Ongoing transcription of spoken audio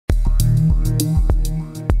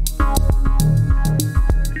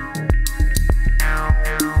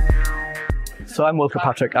So I'm Will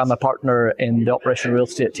Kirkpatrick. I'm a partner in the operational real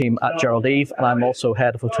estate team at Gerald Eve, and I'm also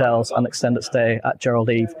head of hotels and extended stay at Gerald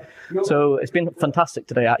Eve. So it's been fantastic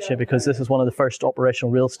today, actually, because this is one of the first operational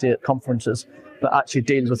real estate conferences that actually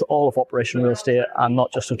deals with all of operational real estate and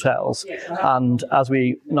not just hotels. And as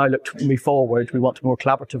we now look to move forward, we want to be more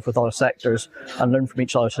collaborative with other sectors and learn from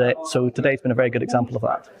each other today. So today's been a very good example of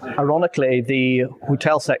that. Ironically, the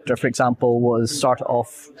hotel sector, for example, was started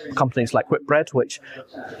off companies like Whitbread, which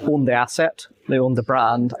owned the asset, they owned the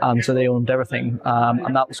brand, and so they owned everything.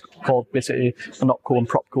 And that was called basically an OpCo and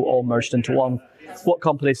PropCo all merged into one. What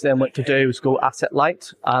companies then went to do was go asset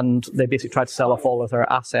light, and they basically tried to sell off all of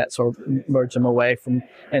their assets or merge them away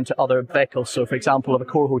into other vehicles. So, for example, if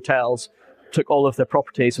Accor Hotels took all of their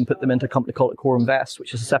properties and put them into a company called Accor Invest,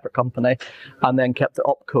 which is a separate company, and then kept the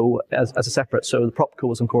OpCo as a separate. So the PropCo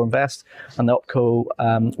was Accor Invest, and the OpCo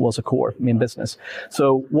was Accor main business.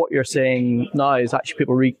 So what you're saying now is actually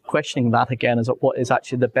people questioning that again, is what is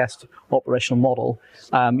actually the best operational model.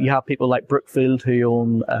 You have people like Brookfield who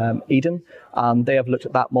own Eden, and they have looked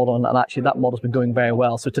at that model, and actually that model's been going very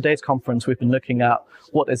well. So today's conference, we've been looking at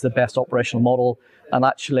what is the best operational model, and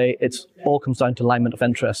actually it's all comes down to alignment of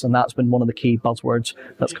interest, and that's been one of the key buzzwords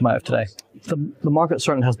that's come out of today. The market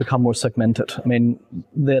certainly has become more segmented. I mean,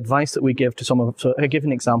 the advice that we give to some of, so I'll give you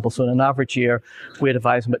an example. So in an average year, we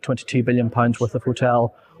advise about £22 billion worth of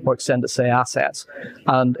hotel or extended stay assets.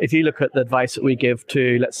 And if you look at the advice that we give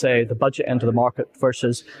to, let's say, the budget end of the market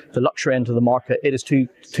versus the luxury end of the market, it is two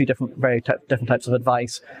different, different types of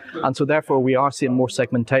advice. And so therefore we are seeing more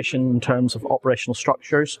segmentation in terms of operational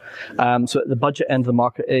structures. So at the budget end of the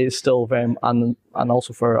market is still very, and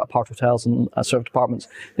also for apart hotels and service departments,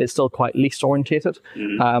 it's still quite lease orientated.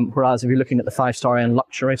 Whereas if you're looking at the 5-star and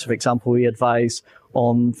luxury, so for example, we advise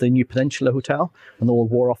on the new Peninsula Hotel and the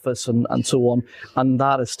old War Office and so on, and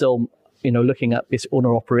that is still, looking at this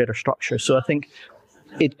owner-operator structure. So I think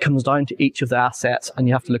it comes down to each of the assets, and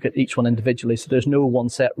you have to look at each one individually. So there's no one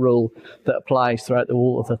set rule that applies throughout the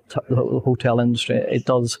whole of the hotel industry. It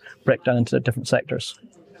does break down into different sectors.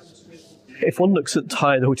 If one looks at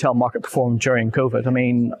how the hotel market performed during COVID, I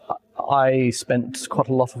mean, I spent quite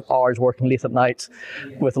a lot of hours working late at night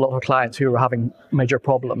with a lot of clients who were having major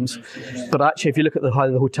problems. But actually, if you look at how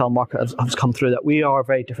the hotel market has come through that, we are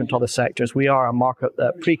very different to other sectors. We are a market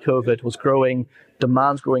that pre-COVID was growing,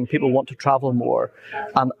 demand's growing, people want to travel more.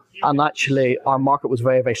 And actually, our market was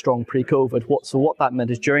very, very strong pre-COVID. So what that meant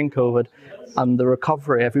is during COVID and the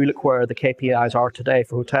recovery, if you look where the KPIs are today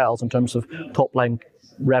for hotels in terms of top line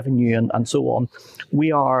revenue and so on,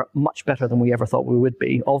 we are much better than we ever thought we would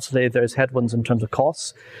be. Obviously, there's headwinds in terms of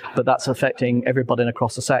costs, but that's affecting everybody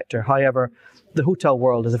across the sector. However, the hotel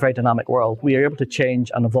world is a very dynamic world. We are able to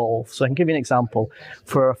change and evolve. So I can give you an example.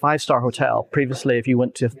 For a 5-star hotel, previously, if you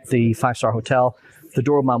went to the 5-star hotel, the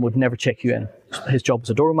doorman would never check you in. His job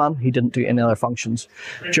was a doorman. He didn't do any other functions.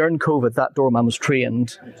 During COVID, that doorman was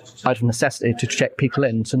trained out of necessity to check people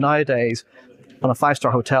in. So nowadays, on a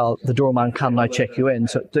 5-star hotel, the doorman can now check you in.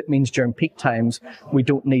 So that means during peak times, we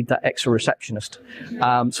don't need that extra receptionist.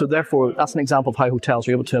 So therefore, that's an example of how hotels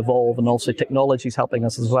are able to evolve, and also technology is helping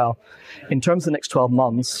us as well. In terms of the next 12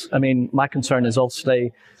 months, I mean, my concern is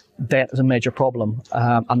obviously debt is a major problem,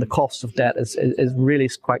 and the cost of debt is really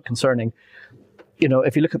quite concerning.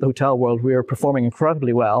 If you look at the hotel world, we are performing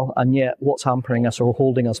incredibly well, and yet what's hampering us or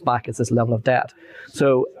holding us back is this level of debt.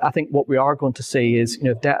 So I think what we are going to see is,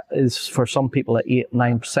 debt is for some people at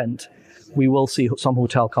 8-9%. We will see some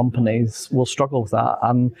hotel companies will struggle with that,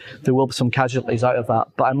 and there will be some casualties out of that.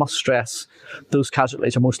 But I must stress, those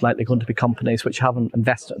casualties are most likely going to be companies which haven't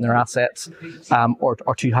invested in their assets or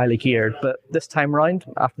are too highly geared. But this time around,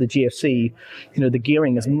 after the GFC, the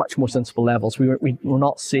gearing is much more sensible levels. We're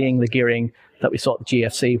not seeing the gearing that we saw at the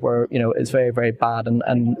GFC, where it's very, very bad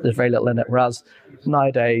and there's very little in it. Whereas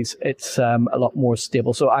nowadays it's a lot more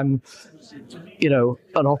stable. So I'm, and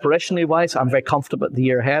operationally wise, I'm very comfortable at the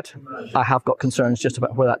year ahead. I have got concerns just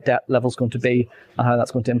about where that debt level is going to be and how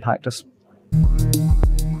that's going to impact us.